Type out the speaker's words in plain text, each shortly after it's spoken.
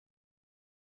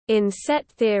In set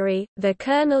theory, the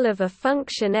kernel of a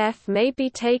function f may be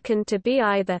taken to be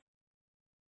either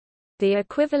the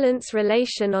equivalence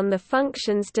relation on the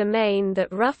function's domain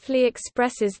that roughly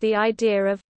expresses the idea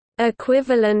of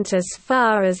equivalent as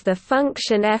far as the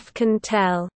function f can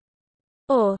tell,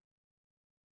 or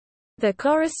the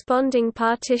corresponding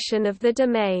partition of the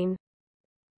domain.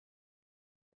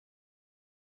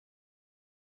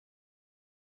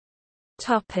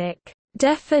 Topic: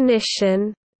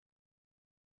 Definition.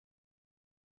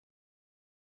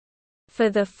 For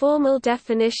the formal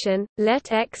definition,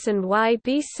 let X and Y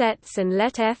be sets and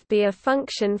let f be a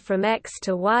function from X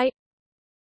to Y.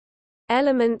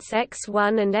 Elements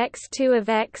x1 and x2 of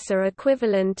X are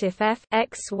equivalent if f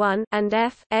x1 and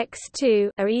f x2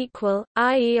 are equal,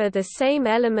 i.e. are the same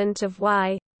element of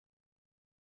Y.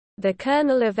 The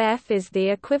kernel of f is the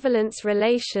equivalence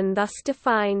relation thus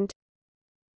defined.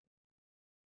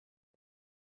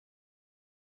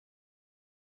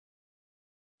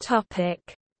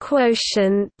 Topic: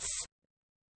 Quotients.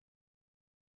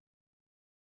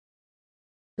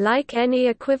 Like any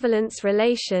equivalence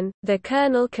relation, the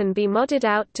kernel can be modded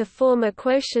out to form a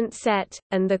quotient set,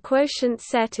 and the quotient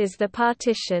set is the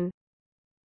partition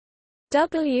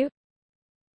W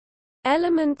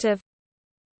element of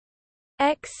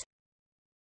X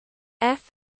f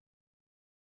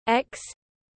X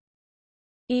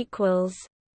equals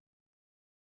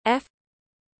f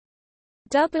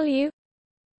W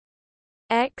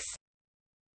X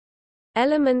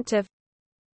element of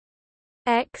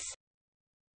X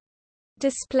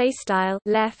display style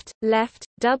left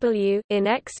W in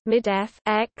X mid f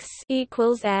X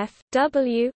equals f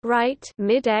W right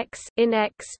mid X in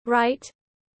X right.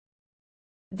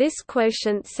 This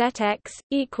quotient set X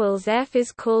equals f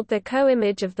is called the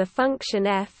coimage of the function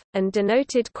f and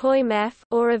denoted coim f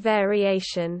or a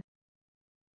variation.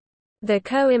 The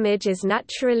coimage is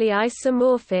naturally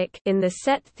isomorphic in the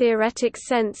set-theoretic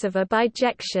sense of a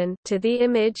bijection to the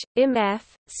image Im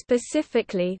f.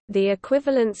 Specifically, the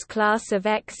equivalence class of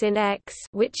X in X,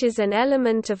 which is an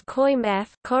element of coim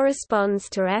f, corresponds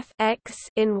to f X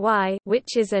in Y,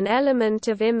 which is an element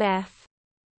of Im f.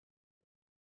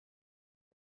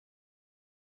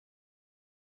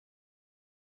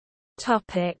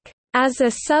 Topic: As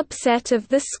a subset of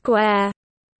the square.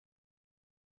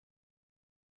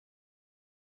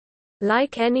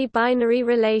 Like any binary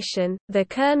relation, the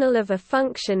kernel of a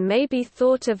function may be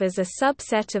thought of as a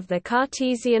subset of the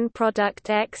Cartesian product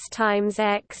X times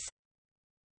X.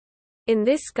 In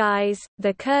this guise,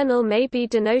 the kernel may be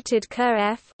denoted Ker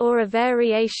f or a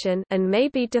variation and may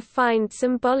be defined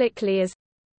symbolically as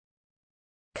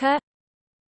Ker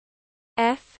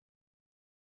f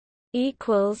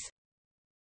equals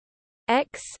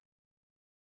X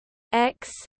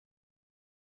X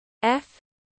f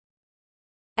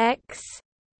X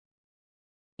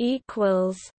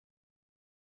equals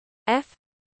f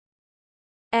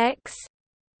X.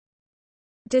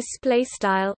 Display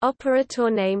style operator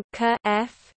name Ker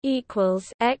f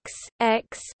equals X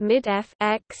X mid f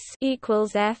X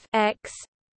equals f X.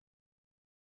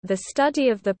 The study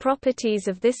of the properties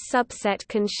of this subset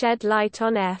can shed light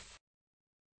on f.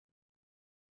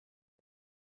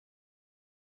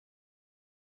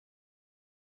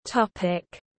 Topic: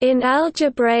 In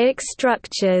algebraic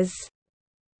structures.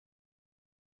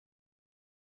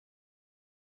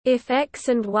 If X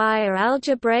and Y are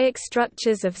algebraic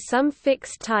structures of some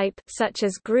fixed type such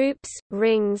as groups,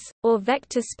 rings, or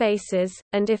vector spaces,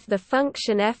 and if the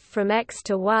function f from X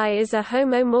to Y is a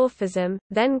homomorphism,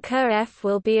 then Ker f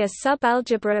will be a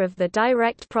subalgebra of the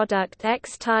direct product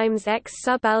X times X.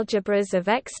 Subalgebras of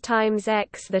X times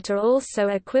X that are also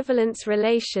equivalence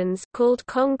relations called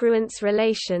congruence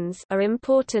relations are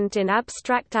important in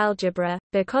abstract algebra,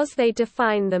 because they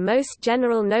define the most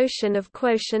general notion of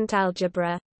quotient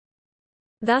algebra.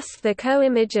 Thus the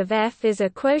coimage of f is a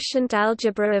quotient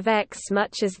algebra of X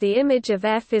much as the image of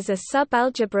f is a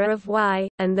subalgebra of Y,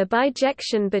 and the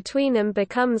bijection between them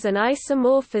becomes an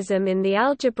isomorphism in the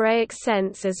algebraic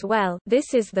sense as well.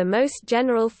 This is the most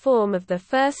general form of the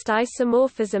first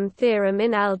isomorphism theorem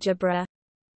in algebra.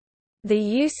 The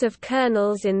use of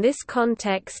kernels in this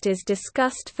context is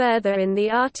discussed further in the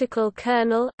article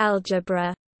Kernel,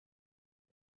 Algebra.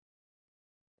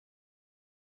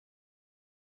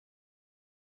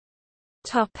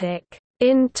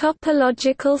 In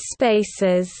topological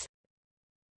spaces.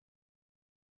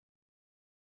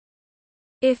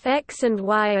 If X and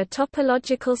Y are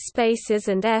topological spaces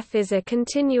and f is a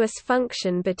continuous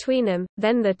function between them,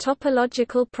 then the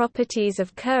topological properties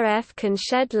of Ker f can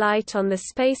shed light on the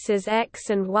spaces X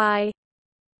and Y.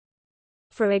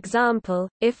 For example,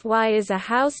 if Y is a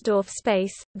Hausdorff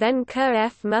space, then Ker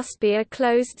f must be a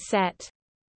closed set.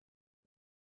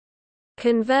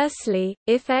 Conversely,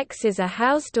 if X is a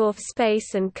Hausdorff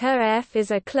space and Ker-F is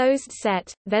a closed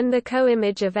set, then the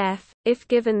coimage of F, if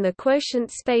given the quotient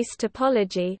space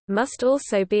topology, must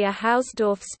also be a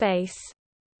Hausdorff space.